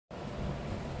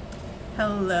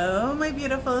Hello my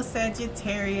beautiful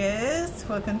Sagittarius,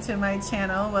 welcome to my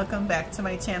channel, welcome back to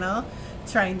my channel,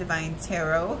 Trine Divine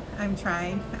Tarot. I'm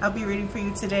Trine. I'll be reading for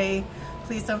you today.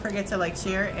 Please don't forget to like,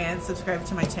 share, and subscribe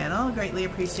to my channel. Greatly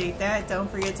appreciate that. Don't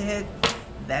forget to hit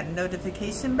that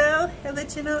notification bell. I'll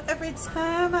let you know every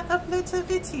time I upload a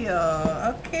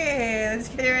video. Okay, let's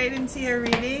get right into your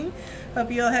reading.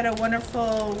 Hope you all had a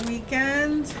wonderful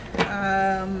weekend.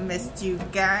 Missed you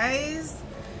guys.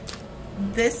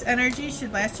 This energy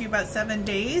should last you about 7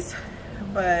 days,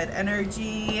 but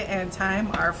energy and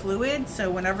time are fluid, so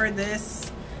whenever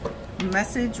this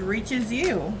message reaches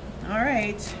you. All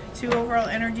right, 2 overall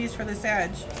energies for the Sag.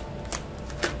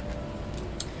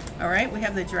 All right, we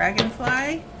have the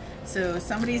Dragonfly. So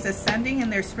somebody's ascending in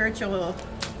their spiritual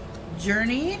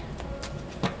journey.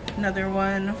 Another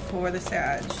one for the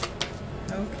Sag.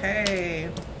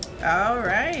 Okay, all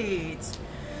right.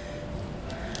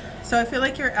 So I feel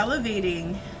like you're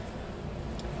elevating,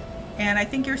 and I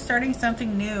think you're starting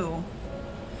something new.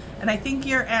 And I think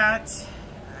you're at,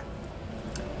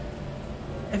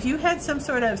 if you had some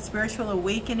sort of spiritual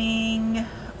awakening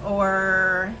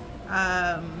or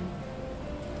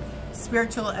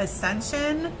spiritual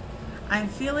ascension, I'm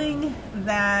feeling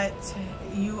that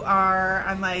you are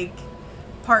on like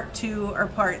part 2 or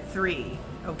part 3,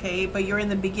 okay? But you're in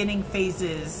the beginning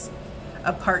phases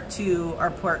a part 2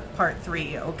 or part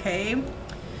 3, okay?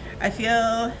 I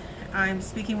feel I'm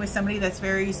speaking with somebody that's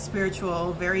very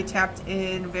spiritual, very tapped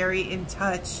in, very in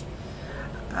touch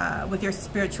with your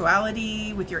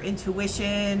spirituality, with your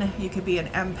intuition. You could be an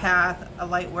empath, a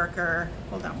light worker.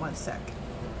 Hold on one sec.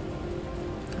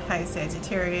 Hi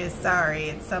Sagittarius, sorry,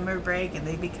 it's summer break and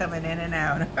they be coming in and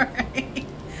out. All right,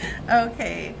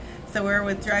 okay, so we're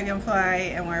with Dragonfly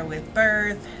and we're with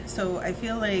Birth. So I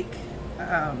feel like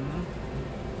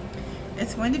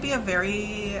it's going to be a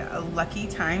very lucky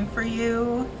time for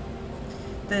you.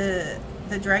 The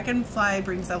Dragonfly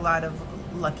brings a lot of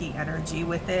lucky energy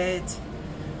with it.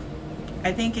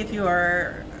 I think if you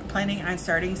are planning on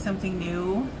starting something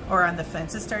new or on the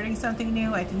fence of starting something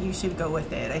new, I think you should go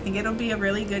with it. I think it'll be a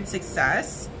really good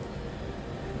success.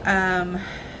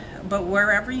 But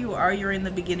wherever you are, you're in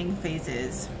the beginning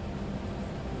phases.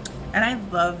 And I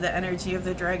love the energy of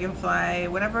the Dragonfly.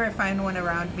 Whenever I find one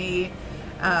around me,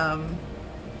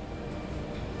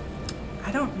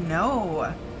 I don't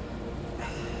know,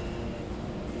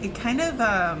 it kind of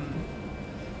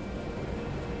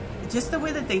just the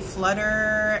way that they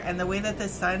flutter and the way that the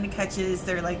sun catches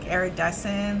their like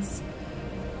iridescence,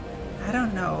 I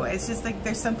don't know, it's just like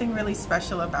there's something really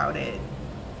special about it.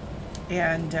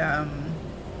 And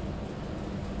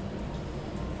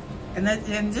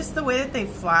just the way that they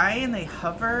fly and they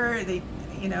hover, they,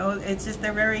 you know, it's just,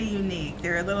 they're very unique.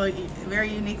 They're a little, very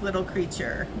unique little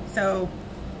creature. So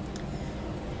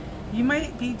you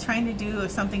might be trying to do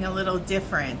something a little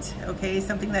different, okay?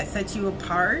 Something that sets you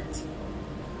apart.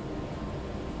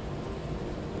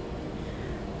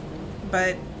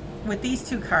 But with these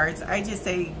 2 cards, I just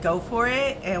say go for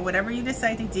it, and whatever you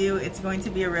decide to do, it's going to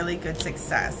be a really good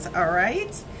success, all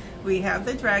right? We have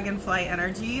the Dragonfly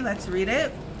energy. Let's read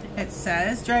it. It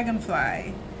says,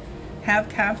 Dragonfly, have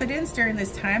confidence during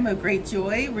this time of great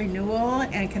joy, renewal,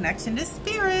 and connection to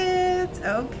spirit.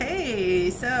 Okay,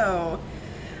 so,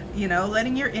 you know,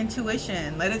 letting your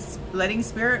intuition, letting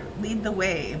spirit lead the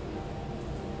way.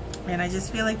 And I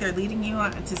just feel like they're leading you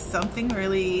on to something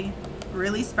really,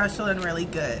 really special and really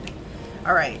good.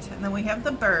 All right, and then we have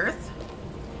the Birth.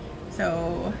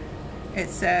 So it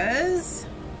says,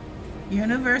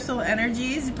 universal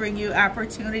energies bring you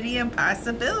opportunity and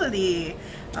possibility.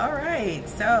 All right,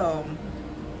 so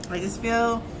I just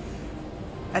feel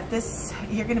at this,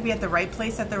 you're gonna be at the right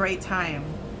place at the right time,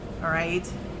 all right?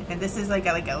 And this is like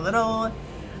a little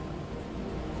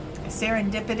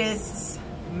serendipitous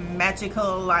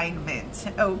magical alignment,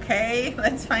 okay?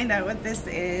 Let's find out what this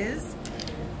is.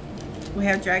 We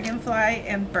have Dragonfly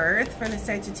and Birth for the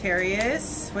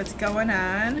Sagittarius. What's going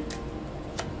on?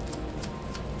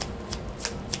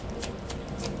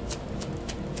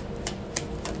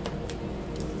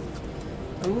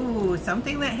 Ooh,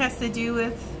 something that has to do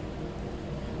with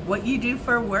what you do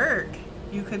for work.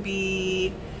 You could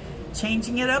be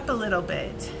changing it up a little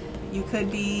bit. You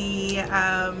could be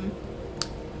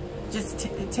just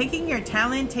taking your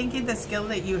talent, taking the skill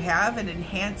that you have and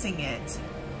enhancing it.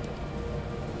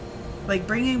 Like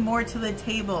bringing more to the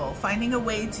table, finding a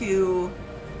way to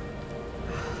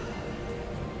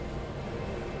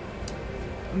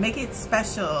make it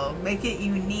special, make it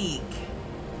unique,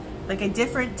 like a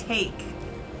different take.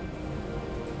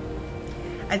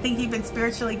 I think you've been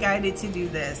spiritually guided to do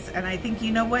this, and I think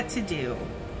you know what to do.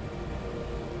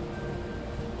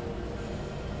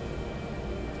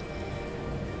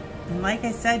 And like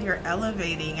I said, you're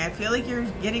elevating. I feel like you're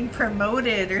getting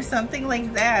promoted or something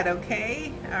like that,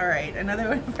 okay? All right, another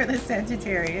one for the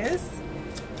Sagittarius.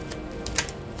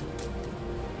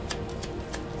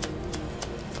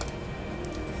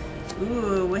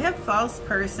 Ooh, we have false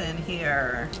person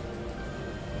here.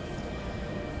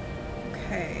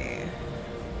 Okay.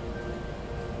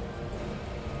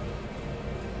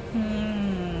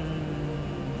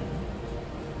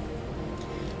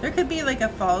 There could be like a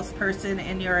false person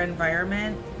in your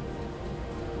environment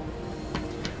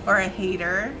or a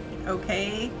hater,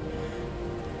 okay?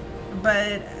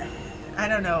 But I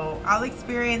don't know. All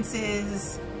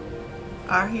experiences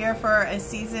are here for a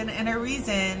season and a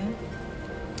reason.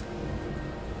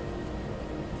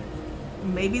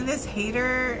 Maybe this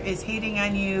hater is hating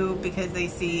on you because they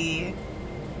see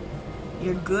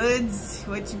your goods,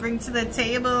 what you bring to the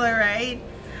table, all right?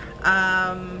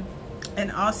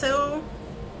 And also,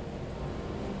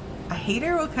 a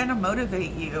hater will kind of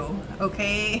motivate you,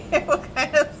 okay? It will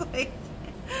kind of like,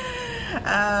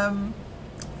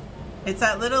 it's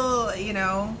that little, you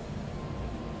know,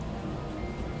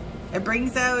 it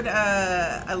brings out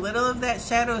a little of that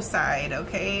shadow side,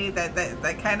 okay?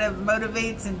 That kind of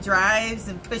motivates and drives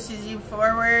and pushes you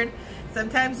forward.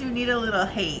 Sometimes you need a little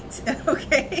hate,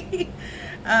 okay?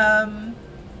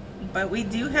 But we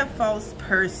do have false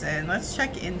person. Let's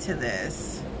check into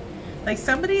this. Like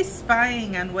somebody's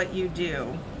spying on what you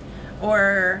do,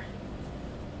 or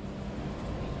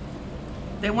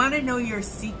they want to know your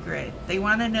secret. They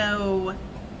want to know,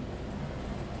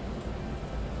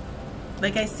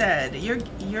 like I said,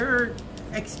 you're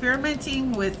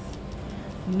experimenting with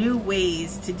new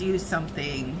ways to do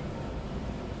something,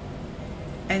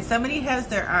 and somebody has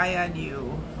their eye on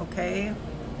you, okay?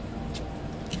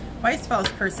 Why is false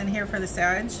person here for the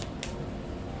Sag?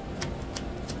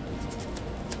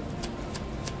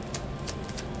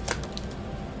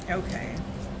 Okay.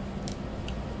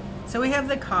 So we have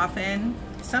the coffin.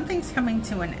 Something's coming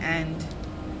to an end.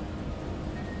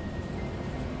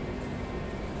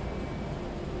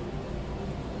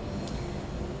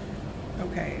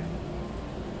 Okay.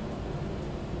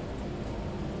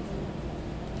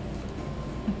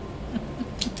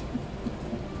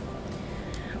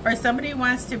 Or somebody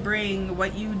wants to bring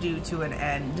what you do to an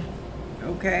end.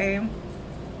 Okay?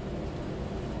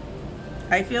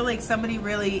 I feel like somebody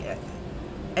really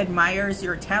admires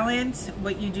your talent,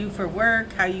 what you do for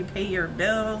work, how you pay your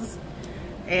bills,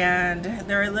 and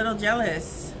they're a little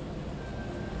jealous.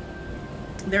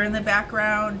 They're in the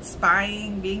background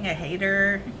spying, being a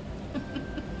hater.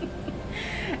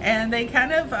 And they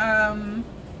kind of,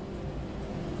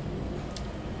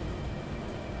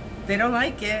 they don't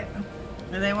like it.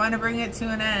 And they want to bring it to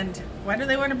an end. Why do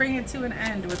they want to bring it to an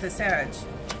end with the Sag?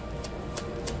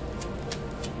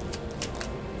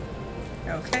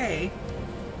 Okay.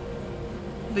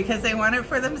 Because they want it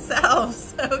for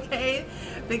themselves, okay?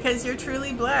 Because you're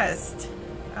truly blessed.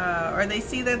 Or they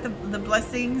see that the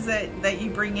blessings that you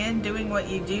bring in, doing what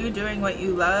you do, doing what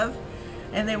you love,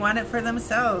 and they want it for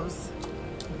themselves.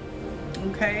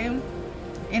 Okay?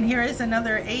 And here is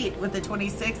another 8 with the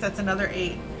 26, that's another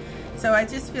 8. So I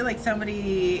just feel like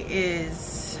somebody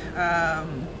is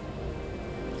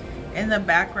in the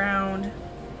background,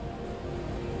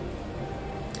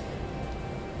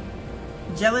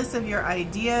 jealous of your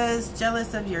ideas,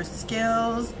 jealous of your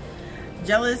skills,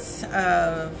 jealous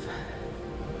of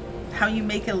how you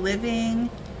make a living.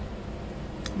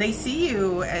 They see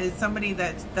you as somebody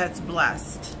that's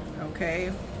blessed,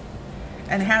 okay?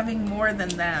 And having more than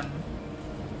them.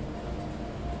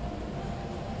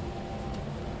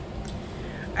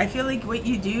 I feel like what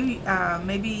you do,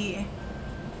 maybe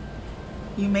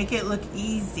you make it look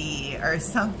easy or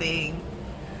something.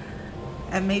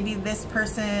 And maybe this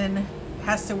person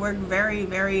has to work very,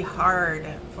 very hard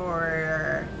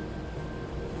for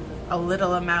a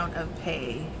little amount of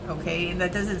pay, okay? And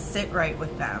that doesn't sit right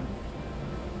with them.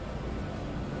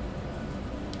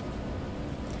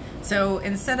 So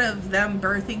instead of them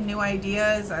birthing new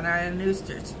ideas and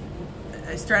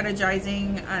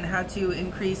strategizing on how to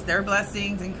increase their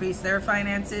blessings, increase their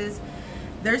finances,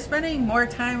 they're spending more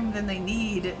time than they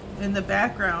need in the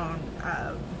background,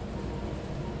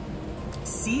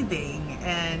 seething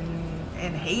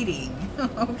and hating,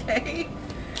 okay?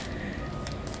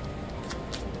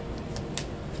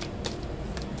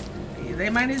 They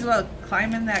might as well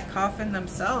climb in that coffin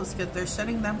themselves because they're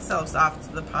shutting themselves off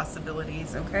to the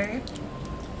possibilities, okay?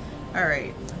 All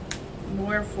right,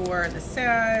 more for the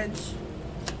Sag.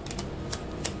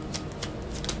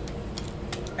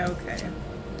 Okay.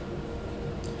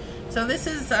 So this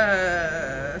is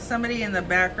somebody in the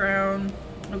background,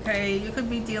 okay? You could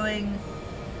be dealing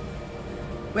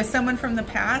with someone from the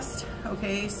past.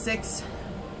 Okay, 6,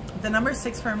 the number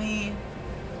 6 for me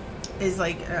is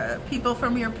like people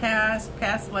from your past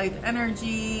life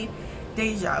energy,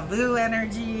 deja vu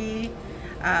energy.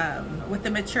 With the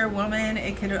mature woman,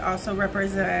 it could also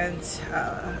represent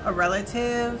a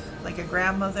relative, like a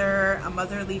grandmother, a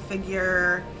motherly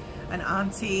figure, an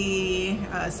auntie,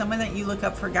 someone that you look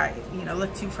up for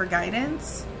look to for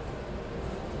guidance.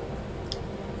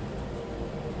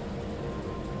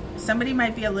 Somebody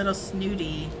might be a little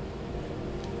snooty,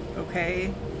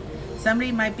 okay?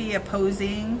 Somebody might be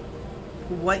opposing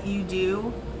what you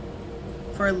do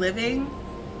for a living.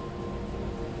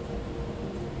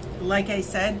 Like I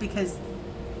said, because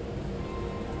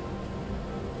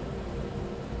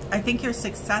I think you're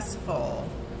successful.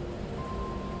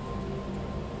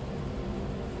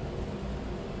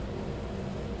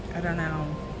 I don't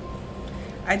know.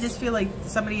 I just feel like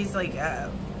somebody's like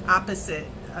opposite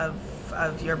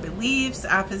of your beliefs,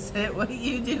 opposite what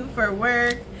you do for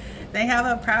work. They have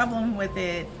a problem with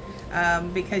it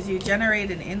because you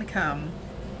generate an income,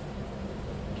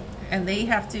 and they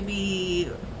have to be,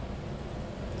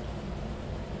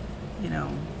 you know,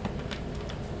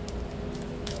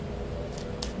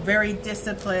 very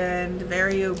disciplined,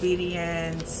 very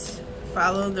obedient,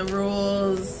 follow the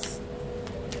rules.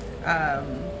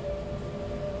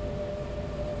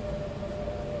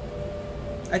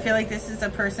 I feel like this is a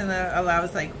person that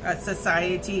allows like a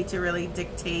society to really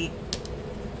dictate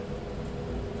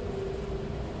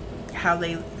how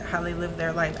they live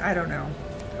their life. I don't know.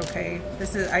 Okay,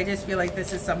 I just feel like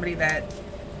this is somebody that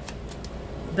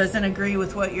doesn't agree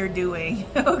with what you're doing.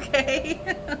 Okay.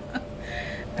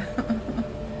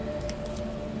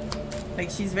 Like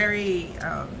she's very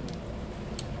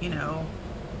you know,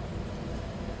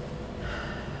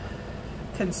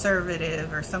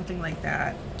 conservative or something like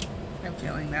that. I'm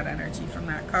feeling that energy from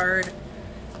that card.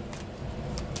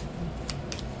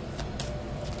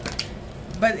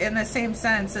 But in the same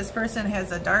sense, this person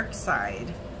has a dark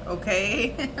side,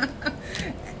 okay?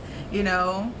 You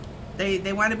know,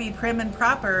 they want to be prim and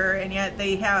proper, and yet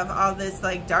they have all this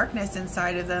like darkness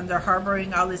inside of them. They're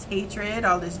harboring all this hatred,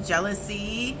 all this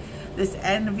jealousy, this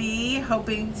envy,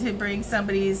 hoping to bring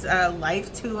somebody's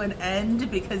life to an end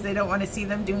because they don't want to see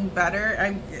them doing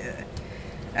better.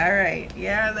 All right,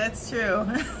 yeah, that's true.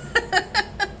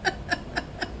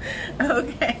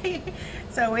 Okay,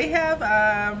 so we have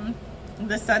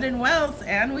the sudden wealth,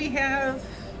 and we have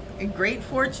a great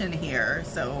fortune here.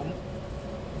 So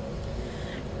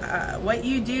what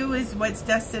you do is what's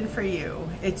destined for you.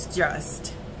 It's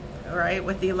just. All right,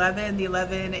 with the 11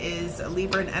 is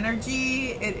Libran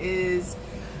energy. It is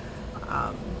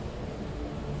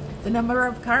the number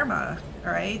of karma.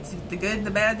 All right, the good,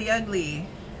 the bad, the ugly.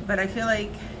 But I feel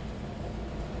like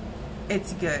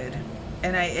it's good,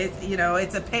 and you know,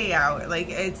 it's a payout. Like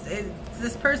it's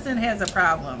this person has a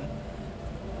problem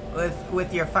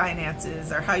with your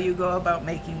finances or how you go about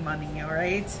making money. All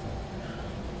right,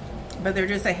 but they're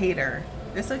just a hater.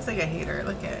 This looks like a hater.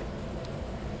 Look at it.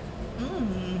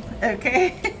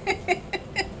 Okay.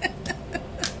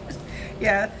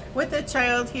 Yeah, with the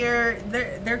child here,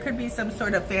 there could be some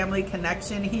sort of family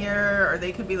connection here, or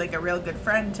they could be like a real good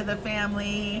friend to the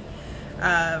family.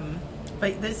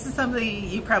 But this is somebody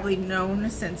you probably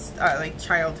known since like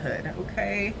childhood.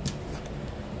 Okay.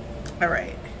 All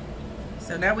right.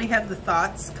 So now we have the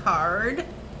thoughts card.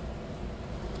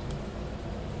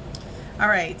 All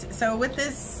right. So with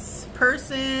this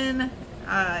person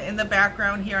in the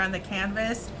background here on the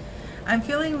canvas, I'm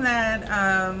feeling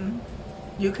that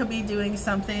you could be doing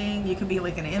something. You could be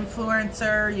like an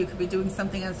influencer. You could be doing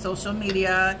something on social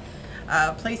media,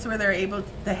 a place where they're able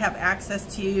to have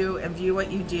access to you and view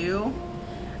what you do.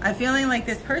 I'm feeling like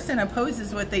this person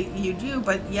opposes what you do,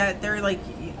 but yet they're like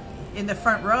in the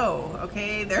front row.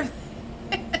 Okay, they're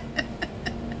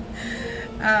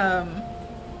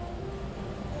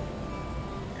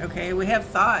okay, we have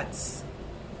thoughts.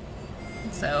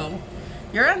 So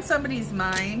you're on somebody's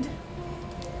mind.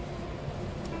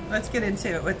 Let's get into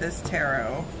it with this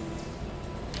tarot.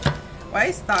 Why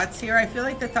is thoughts here? I feel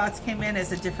like the thoughts came in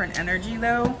as a different energy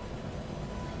though.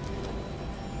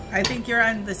 I think you're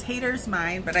on this hater's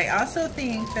mind, but I also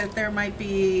think that there might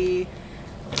be,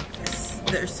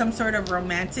 there's some sort of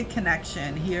romantic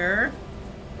connection here.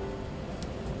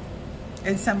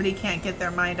 And somebody can't get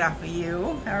their mind off of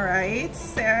you. All right,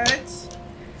 Sag.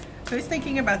 Who's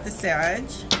thinking about the Sag?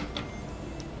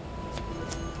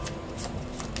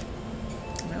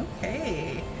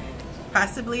 Okay.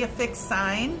 Possibly a fixed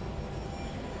sign.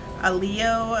 A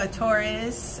Leo, a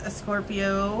Taurus, a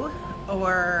Scorpio,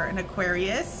 or an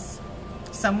Aquarius.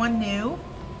 Someone new.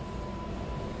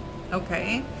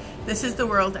 Okay. This is the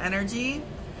world energy.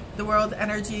 The world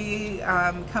energy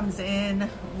comes in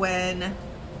when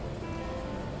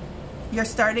you're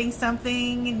starting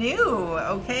something new,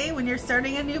 okay? When you're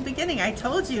starting a new beginning. I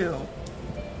told you.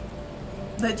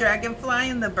 The dragonfly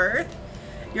and the birth,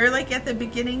 you're like at the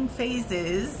beginning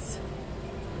phases.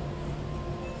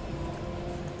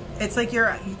 It's like you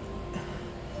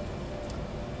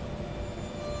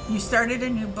started a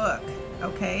new book,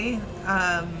 okay?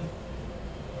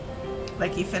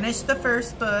 Like you finished the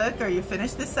first book or you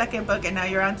finished the second book and now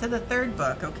you're on to the third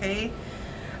book, okay?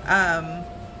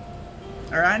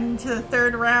 Or on to the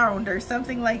third round or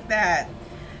something like that.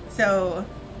 So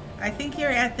I think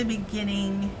you're at the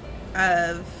beginning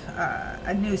of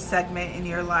a new segment in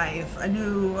your life, a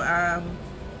new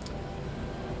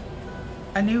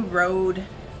road,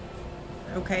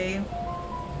 okay,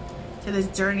 to this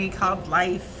journey called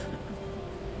life.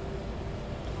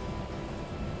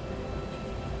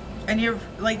 And you're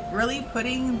like really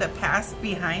putting the past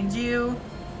behind you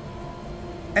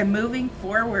and moving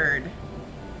forward.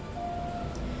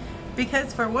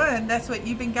 Because for one, that's what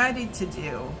you've been guided to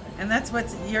do. And that's what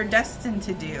you're destined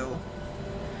to do.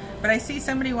 But I see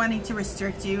somebody wanting to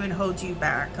restrict you and hold you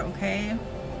back, okay?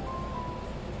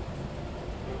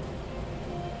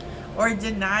 Or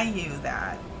deny you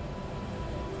that.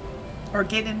 Or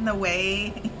get in the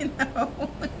way, you know?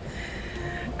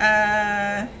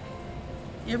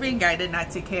 You're being guided not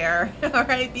to care. All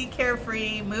right, be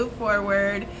carefree, move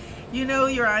forward. You know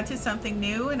you're onto something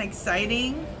new and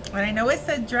exciting. And I know it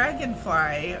said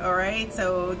dragonfly, all right?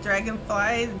 So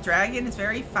dragonfly, the dragon is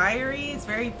very fiery, it's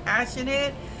very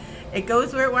passionate. It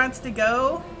goes where it wants to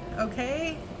go,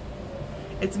 okay?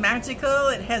 It's magical,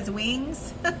 it has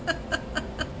wings.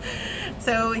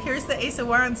 So here's the Ace of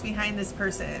Wands behind this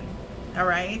person, all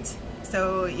right?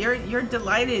 So you're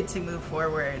delighted to move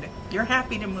forward. You're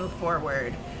happy to move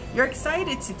forward. You're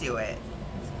excited to do it.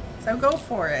 So go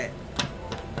for it.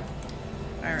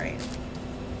 All right.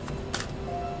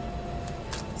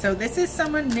 So this is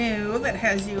someone new that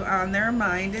has you on their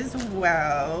mind as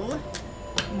well.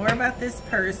 More about this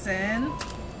person.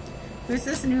 Who's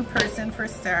this new person for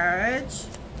Sag?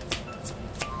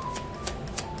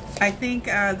 I think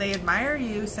they admire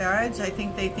you, Sag. I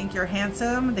think they think you're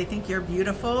handsome. They think you're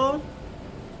beautiful.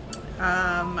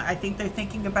 I think they're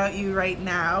thinking about you right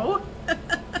now.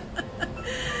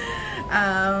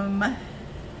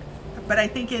 But I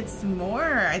think it's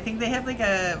more. I think they have like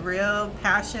a real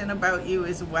passion about you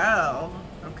as well.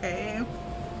 Okay.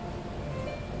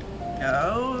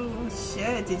 Oh,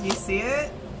 shit. Did you see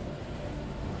it?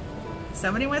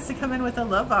 Somebody wants to come in with a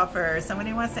love offer.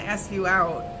 Somebody wants to ask you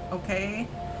out. Okay.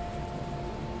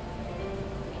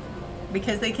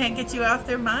 Because they can't get you off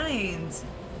their mind.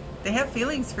 They have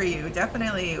feelings for you,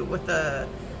 definitely, with the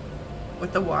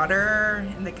water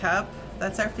in the cup.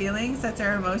 That's our feelings, that's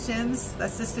our emotions,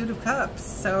 that's the Suit of Cups.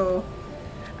 So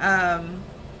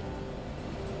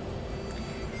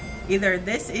either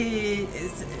this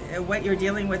is what you're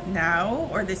dealing with now,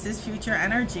 or this is future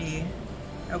energy.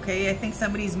 Okay, I think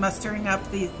somebody's mustering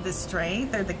up the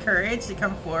strength or the courage to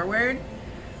come forward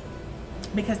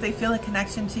because they feel a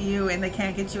connection to you and they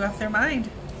can't get you off their mind.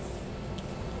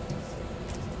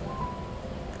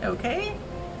 Okay?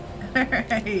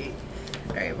 Alright.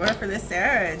 Alright, more for the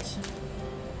Sag.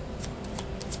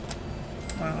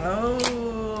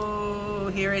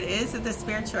 Oh, here it is at the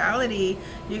spirituality.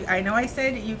 I know I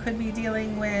said you could be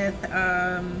dealing with,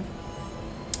 I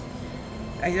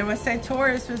know I said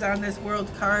Taurus was on this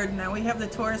world card. Now we have the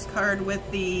Taurus card with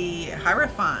the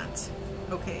Hierophant.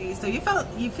 Okay, so you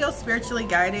feel spiritually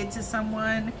guided to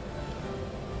someone.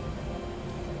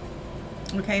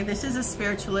 Okay, this is a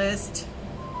spiritualist,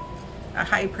 a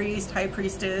high priest, high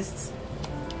priestess.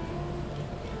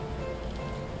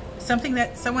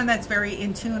 Someone that's very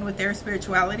in tune with their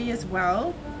spirituality as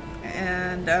well.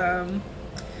 And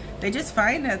they just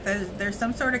find that there's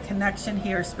some sort of connection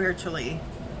here spiritually.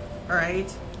 All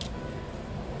right?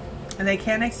 And they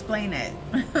can't explain it.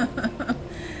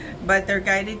 But they're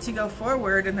guided to go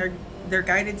forward, and they're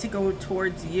guided to go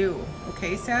towards you.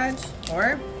 Okay, Sag?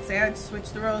 Or Sag,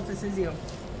 switch the roles, this is you.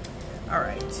 All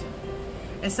right.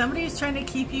 And somebody is trying to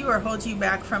keep you or hold you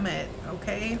back from it,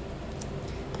 okay?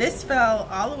 This fell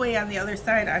all the way on the other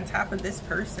side on top of this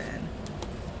person,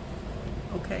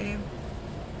 okay?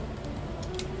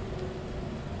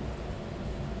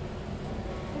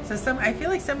 So I feel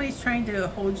like somebody's trying to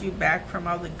hold you back from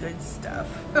all the good stuff,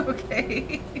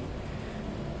 okay?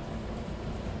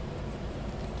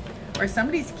 Or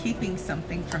somebody's keeping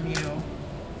something from you.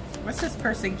 What's this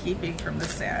person keeping from the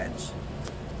Sag?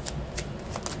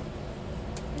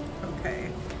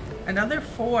 Okay. Another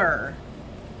 4.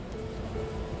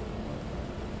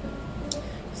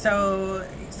 So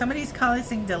somebody's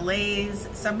causing delays,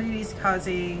 somebody's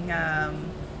causing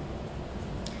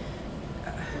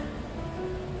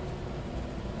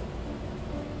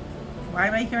why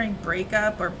am I hearing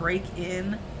breakup or break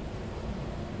in?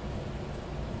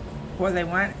 Or they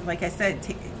want, like I said,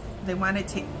 they want to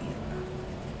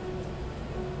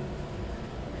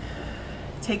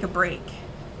take a break.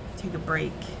 Take a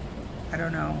break. I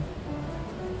don't know.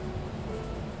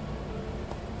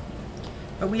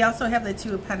 But we also have the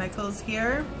Two of Pentacles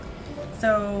here.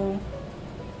 So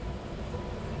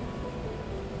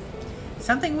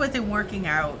something wasn't working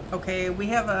out, okay? We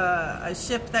have a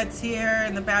ship that's here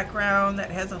in the background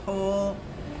that has a hole,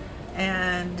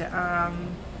 and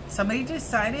somebody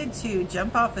decided to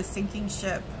jump off a sinking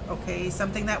ship, okay?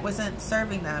 Something that wasn't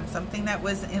serving them, something that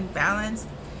was imbalanced,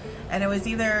 and it was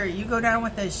either you go down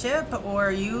with the ship or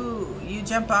you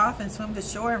jump off and swim to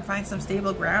shore and find some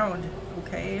stable ground,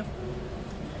 okay?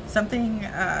 Something,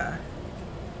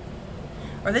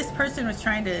 or this person was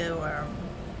trying to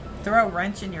throw a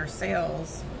wrench in your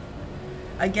sails.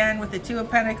 Again, with the Two of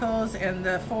Pentacles and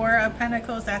the Four of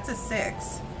Pentacles, that's a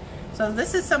 6. So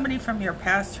this is somebody from your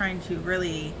past trying to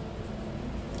really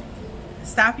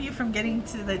stop you from getting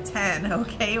to the 10,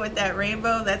 okay? With that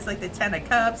rainbow, that's like the 10 of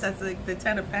Cups, that's like the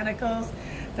 10 of Pentacles.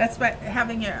 That's by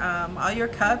having your all your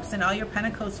cups and all your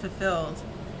pentacles fulfilled,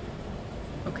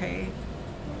 okay?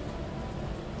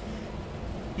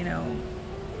 You know,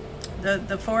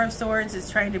 the Four of Swords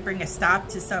is trying to bring a stop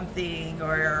to something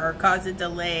or cause a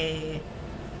delay.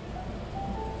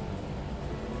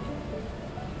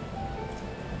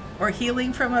 Or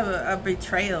healing from a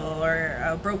betrayal or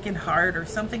a broken heart or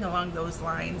something along those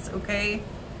lines, okay?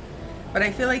 But I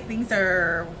feel like things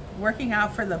are working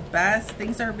out for the best.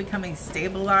 Things are becoming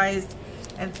stabilized.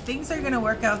 And things are going to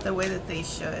work out the way that they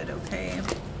should, okay?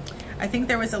 I think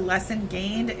there was a lesson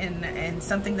gained in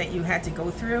something that you had to go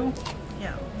through.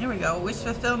 Yeah, here we go. Wish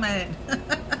fulfillment.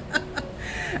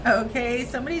 Okay,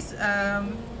 somebody's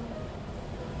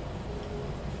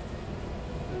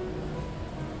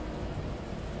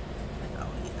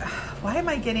why am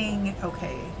I getting,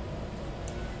 okay,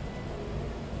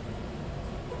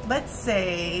 let's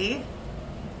say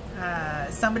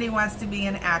somebody wants to be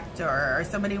an actor, or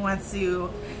somebody wants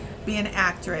to be an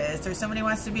actress, or somebody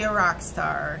wants to be a rock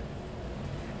star,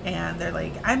 and they're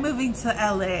like, I'm moving to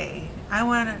LA. I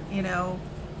want to, you know,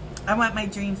 I want my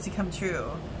dreams to come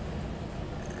true.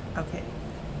 Okay.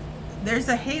 There's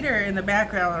a hater in the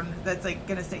background that's like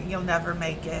going to say, you'll never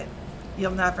make it.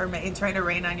 You'll never make it. Trying to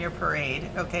rain on your parade,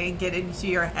 okay? Get into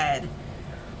your head.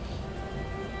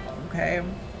 Okay?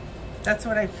 That's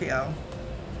what I feel.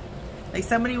 Like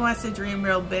somebody wants to dream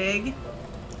real big,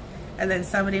 and then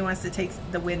somebody wants to take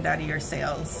the wind out of your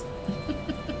sails.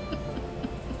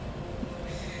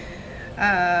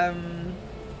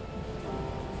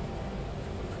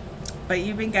 But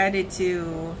you've been guided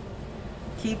to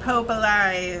keep hope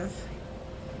alive,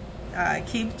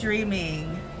 keep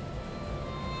dreaming,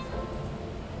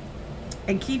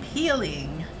 and keep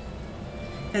healing,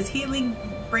 because healing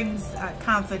brings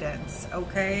confidence,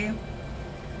 okay?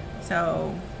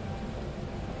 So,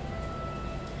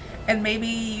 and maybe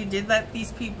you did let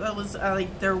these people's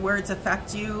like their words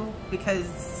affect you,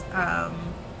 because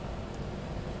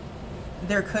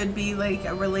there could be like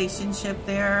a relationship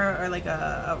there, or like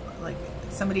like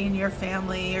somebody in your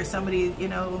family, or somebody, you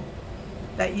know,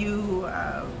 that you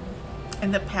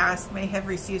in the past may have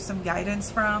received some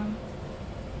guidance from.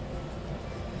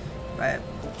 But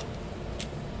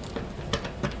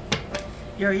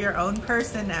you're your own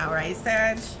person now, right,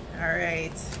 Sag? All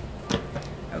right.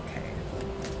 Okay.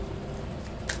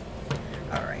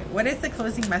 All right. What is the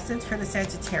closing message for the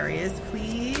Sagittarius,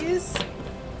 please?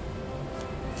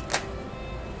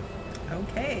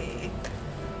 Okay.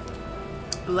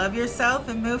 Love yourself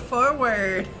and move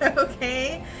forward.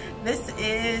 Okay. This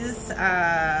is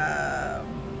the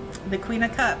Queen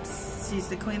of Cups. She's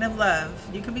the Queen of Love.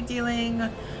 You could be dealing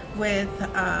with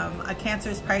a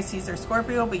Cancer, Pisces, or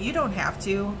Scorpio, but you don't have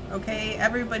to, okay?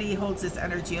 Everybody holds this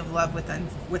energy of love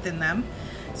within them.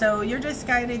 So you're just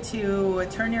guided to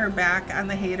turn your back on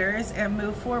the haters and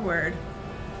move forward.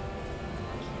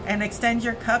 And extend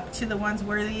your cup to the ones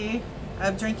worthy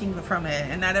of drinking from it.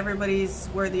 And not everybody's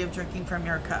worthy of drinking from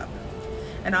your cup.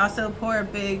 And also pour a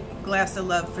big glass of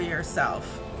love for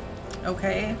yourself,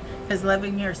 okay? Because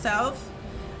loving yourself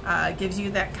gives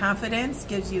you that confidence,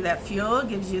 gives you that fuel,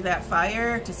 gives you that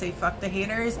fire to say fuck the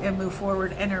haters and move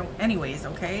forward anyways,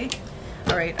 okay?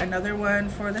 All right, another one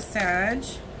for the Sag.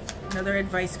 Another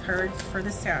advice card for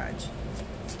the Sag.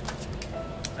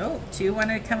 Oh, 2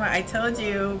 wanted to come out. I told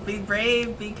you, be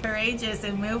brave, be courageous,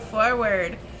 and move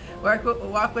forward.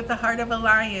 Walk with the heart of a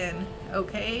lion,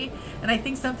 okay? And I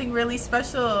think something really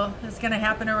special is going to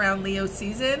happen around Leo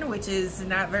season, which is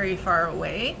not very far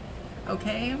away,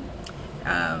 okay?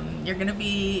 You're going to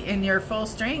be in your full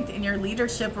strength, in your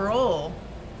leadership role,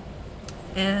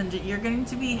 and you're going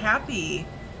to be happy,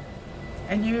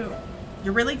 and you're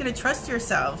really going to trust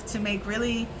yourself to make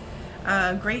really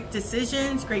great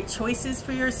decisions, great choices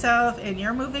for yourself, and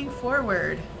you're moving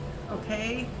forward,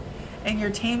 okay? And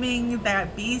you're taming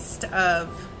that beast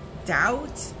of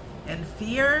doubt and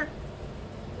fear,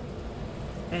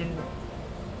 and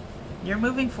you're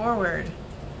moving forward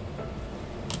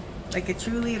like a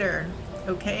true leader,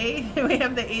 okay? We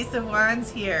have the Ace of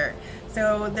Wands here.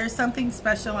 So there's something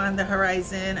special on the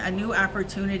horizon, a new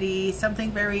opportunity, something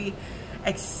very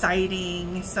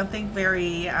exciting, something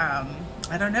very,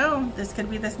 I don't know, this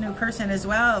could be this new person as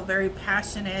well, very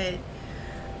passionate,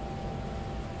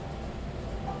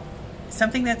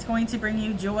 something that's going to bring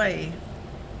you joy.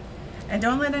 And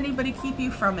don't let anybody keep you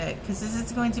from it, because this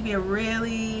is going to be a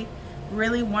really,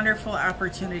 really wonderful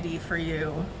opportunity for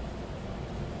you.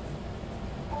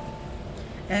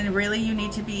 And really, you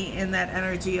need to be in that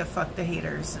energy of fuck the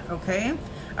haters, okay?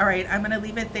 All right, I'm going to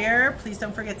leave it there. Please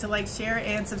don't forget to like, share,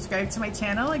 and subscribe to my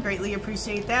channel. I greatly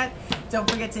appreciate that. Don't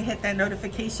forget to hit that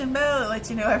notification bell. It'll let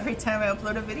you know every time I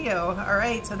upload a video. All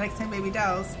right, till next time, baby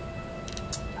dolls.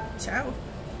 Ciao.